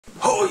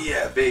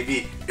yeah,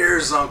 baby,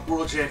 Arizona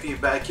World Champion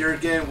back here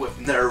again with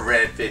another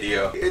rant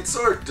video. It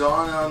sort of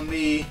dawned on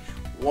me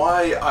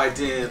why I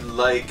didn't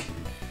like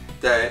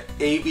that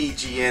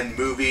AVGN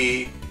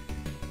movie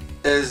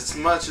as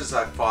much as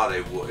I thought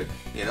I would.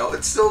 You know,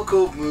 it's still a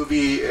cool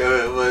movie.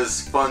 It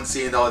was fun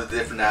seeing all the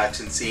different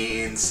action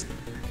scenes.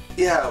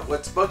 Yeah,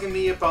 what's bugging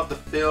me about the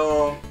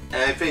film,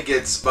 and I think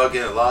it's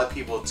bugging a lot of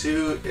people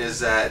too, is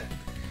that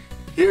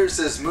here's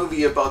this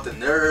movie about the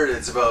nerd.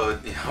 It's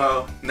about,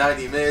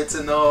 90 minutes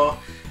and all,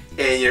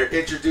 and you're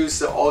introduced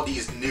to all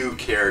these new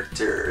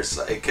characters.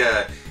 Like,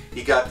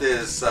 you got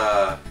this,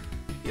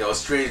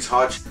 strange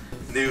hot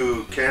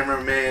new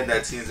cameraman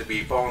that seems to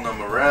be following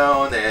them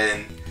around,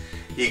 and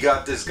you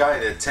got this guy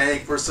in a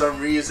tank for some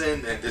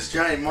reason, and this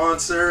giant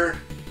monster.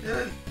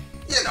 And,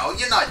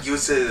 you're not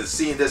used to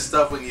seeing this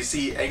stuff when you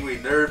see Angry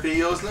Nerd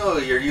videos. No,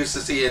 you're used to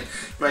seeing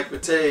Mike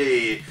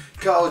Matei,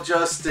 Kyle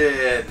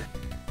Justin,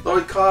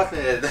 Lloyd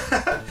Kaufman,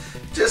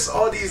 just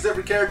all these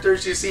different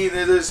characters you've seen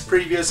in his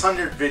previous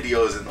 100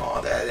 videos and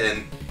all that,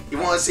 and you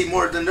want to see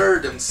more of the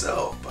nerd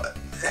himself, but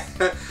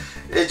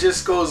it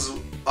just goes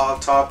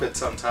off topic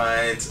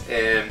sometimes.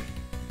 And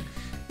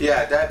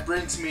yeah, that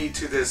brings me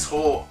to this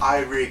whole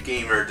Irate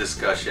gamer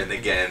discussion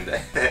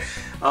again.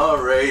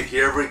 Alright,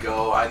 here we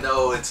go. I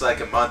know it's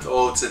like a month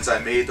old since I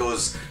made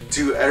those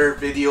 2 other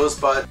videos,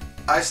 but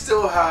I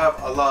still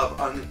have a lot of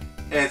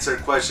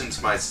unanswered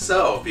questions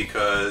myself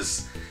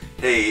because,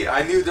 hey,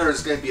 I knew there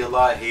was going to be a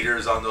lot of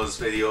haters on those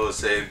videos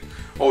saying,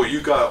 oh, you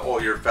got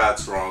all your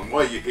facts wrong,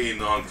 why are you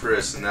hating on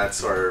Chris, and that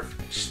sort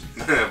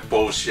of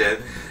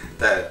bullshit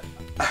that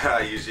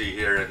I usually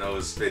hear in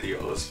those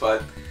videos.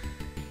 But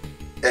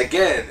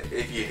again,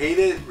 if you hate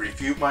it,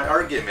 refute my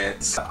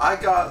arguments.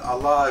 I got a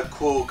lot of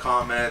cool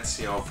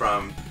comments,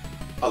 from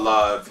a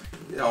lot of,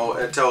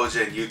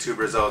 intelligent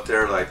YouTubers out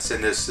there like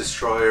Sinus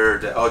Destroyer,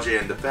 the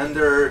LJN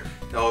Defender,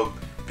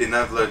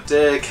 Benevolent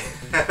Dick.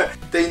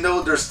 They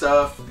know their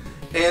stuff,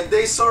 and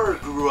they sort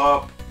of grew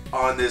up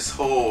on this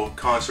whole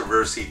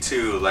controversy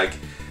too. Like,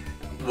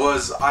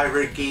 was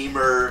Irate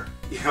Gamer,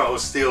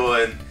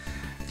 stealing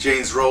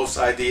James Rolfe's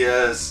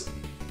ideas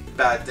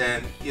back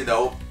then,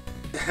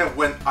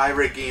 when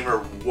Irate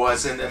Gamer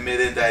wasn't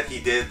admitting that he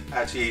did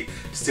actually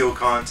steal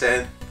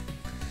content?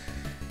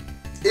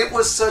 It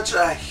was such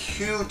a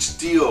huge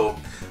deal.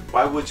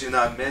 Why would you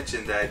not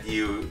mention that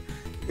you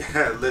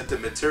lit the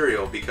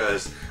material?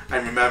 Because I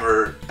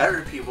remember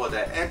other people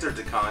that entered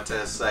the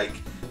contest, like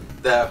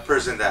the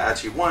person that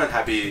actually won,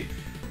 Happy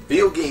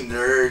Video Game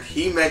Nerd,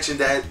 he mentioned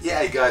that,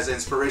 yeah, he got his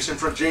inspiration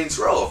from James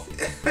Rolfe.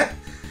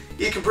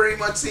 You can pretty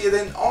much see it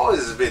in all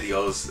his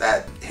videos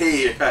that,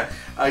 hey,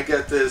 I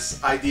got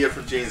this idea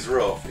from James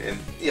Rolfe, and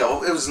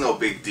it was no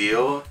big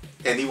deal,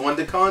 and he won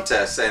the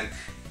contest, and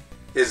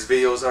his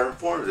videos are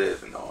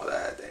informative and all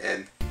that.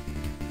 And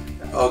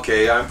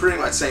okay, I'm pretty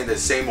much saying the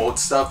same old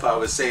stuff I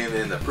was saying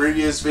in the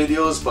previous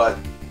videos, but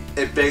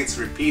it begs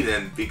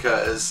repeating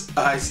because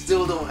I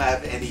still don't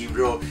have any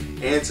real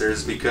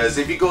answers. Because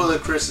if you go to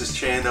Chris's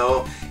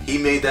channel, he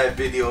made that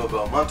video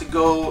about a month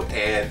ago,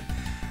 and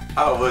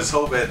I was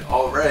hoping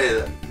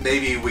already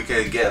maybe we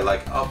can get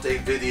like an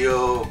update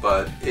video,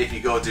 but if you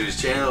go to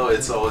his channel,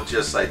 it's all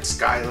just like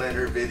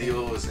Skylander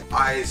videos.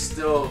 I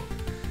still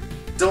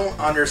don't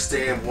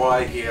understand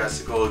why he has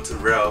to go to the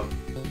route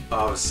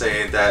of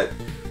saying that,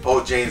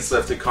 oh, James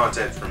left the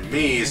content from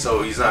me,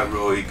 so he's not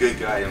really a good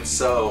guy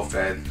himself,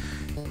 and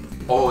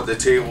oh, the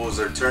tables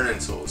are turning,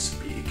 so to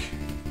speak.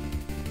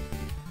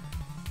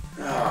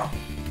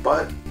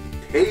 But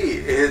hey,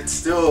 it's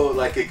still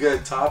like a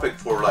good topic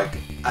for like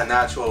a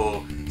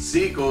natural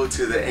sequel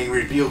to the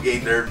Angry Video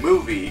Game Nerd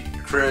movie.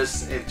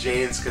 Chris and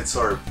James can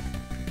sort of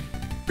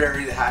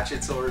bury the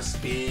hatchet, so to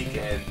speak,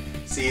 and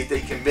see if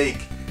they can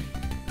make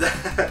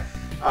the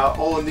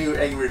all new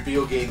Angry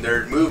Video Game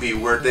Nerd movie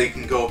where they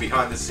can go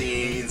behind the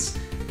scenes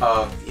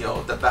of,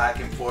 the back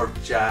and forth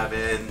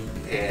jabbing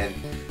and,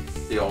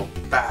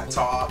 back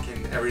talk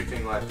and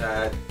everything like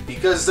that,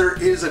 because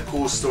there is a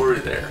cool story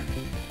there.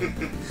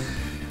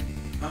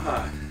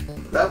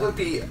 That would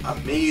be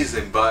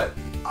amazing, but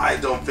I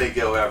don't think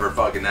it'll ever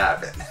fucking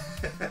happen.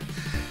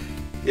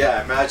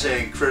 Yeah,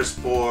 imagine Chris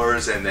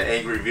Bors and the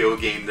Angry Video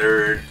Game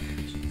Nerd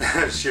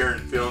sharing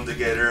film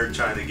together,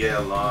 trying to get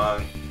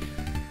along.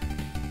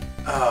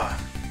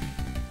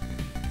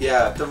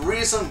 Yeah, the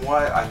reason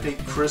why I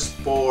think Chris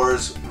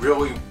Bors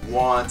really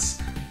wants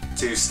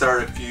to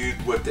start a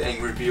feud with the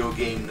Angry Video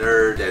Game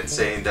Nerd and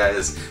saying that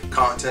his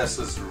contest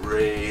was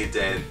rigged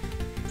and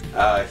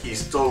he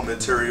stole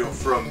material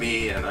from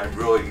me and I'm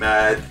really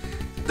mad.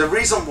 The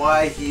reason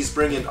why he's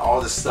bringing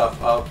all this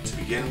stuff up to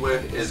begin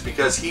with is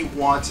because he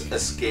wants a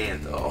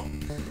scandal.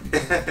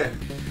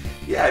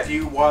 Yeah, if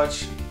you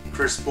watch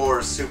Chris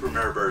Bors' Super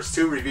Mario Bros.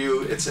 2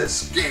 review, it's a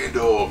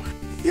scandal.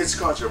 It's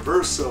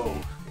controversial.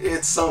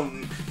 It's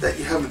something that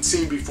you haven't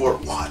seen before.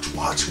 Watch,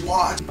 watch,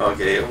 watch.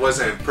 Okay, it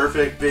wasn't a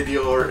perfect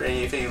video or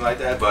anything like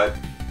that, but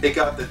it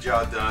got the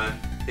job done.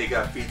 It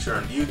got featured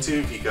on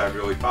YouTube. He got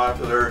really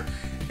popular.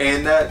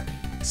 And that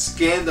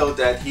scandal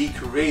that he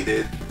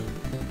created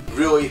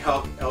really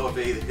helped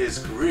elevate his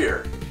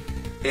career.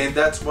 And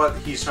that's what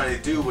he's trying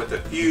to do with the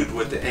feud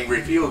with the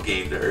Angry Video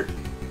Game Nerd.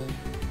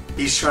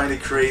 He's trying to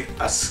create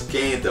a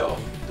scandal.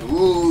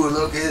 Ooh,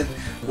 look at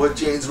what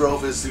James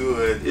Rolfe is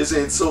doing.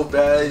 Isn't it so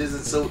bad? Isn't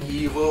it so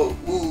evil?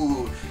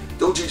 Ooh,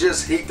 don't you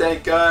just hate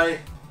that guy?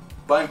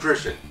 But I'm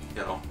Christian,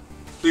 you know.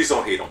 Please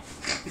don't hate him.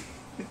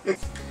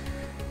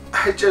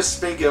 I just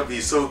think it would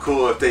be so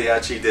cool if they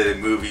actually did a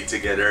movie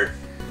together.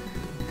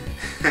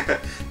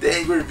 The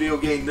Angry Video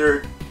Game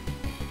Nerd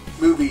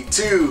movie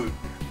 2,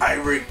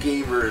 Irate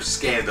Gamer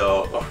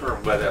Scandal, or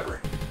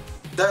whatever.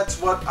 That's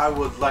what I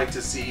would like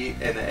to see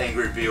in an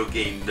Angry Video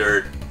Game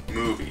Nerd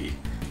movie.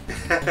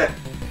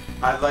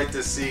 I'd like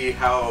to see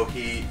how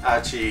he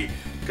actually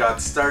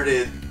got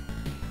started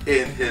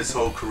in his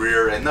whole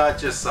career and not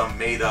just some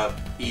made up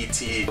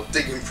E.T.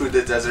 digging through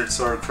the desert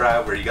sort of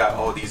crap where you got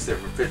all these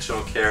different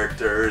fictional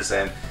characters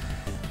and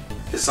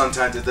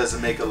sometimes it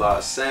doesn't make a lot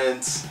of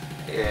sense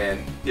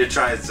and you're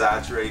trying to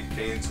exaggerate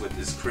things with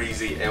this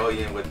crazy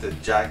alien with the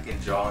jack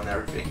and jaw and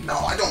everything. No,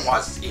 I don't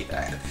want to see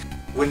that.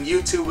 When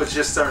YouTube was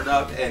just starting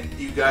up and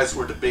you guys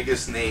were the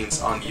biggest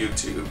names on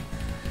YouTube,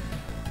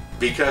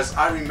 because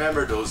I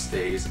remember those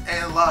days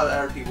and a lot of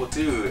other people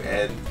too,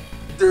 and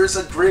there's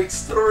a great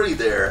story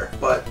there,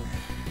 but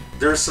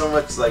there's so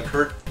much like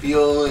hurt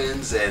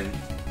feelings and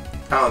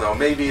I don't know,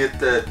 maybe if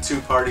the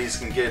two parties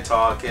can get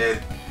talking,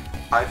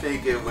 I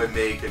think it would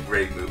make a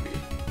great movie.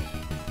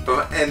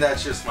 And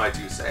that's just my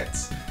 2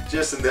 cents.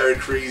 Just another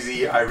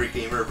crazy Irate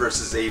Gamer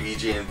versus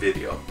AVGN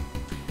video.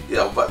 You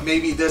know, but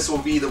maybe this will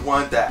be the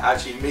one that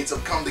actually makes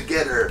them come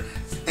together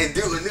and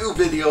do a new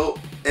video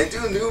and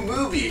do a new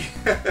movie.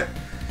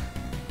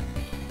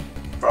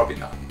 Probably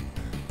not.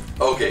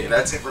 Okay,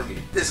 that's it for me.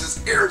 This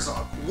is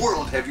Irate,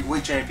 World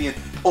Heavyweight Champion,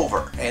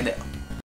 over and out.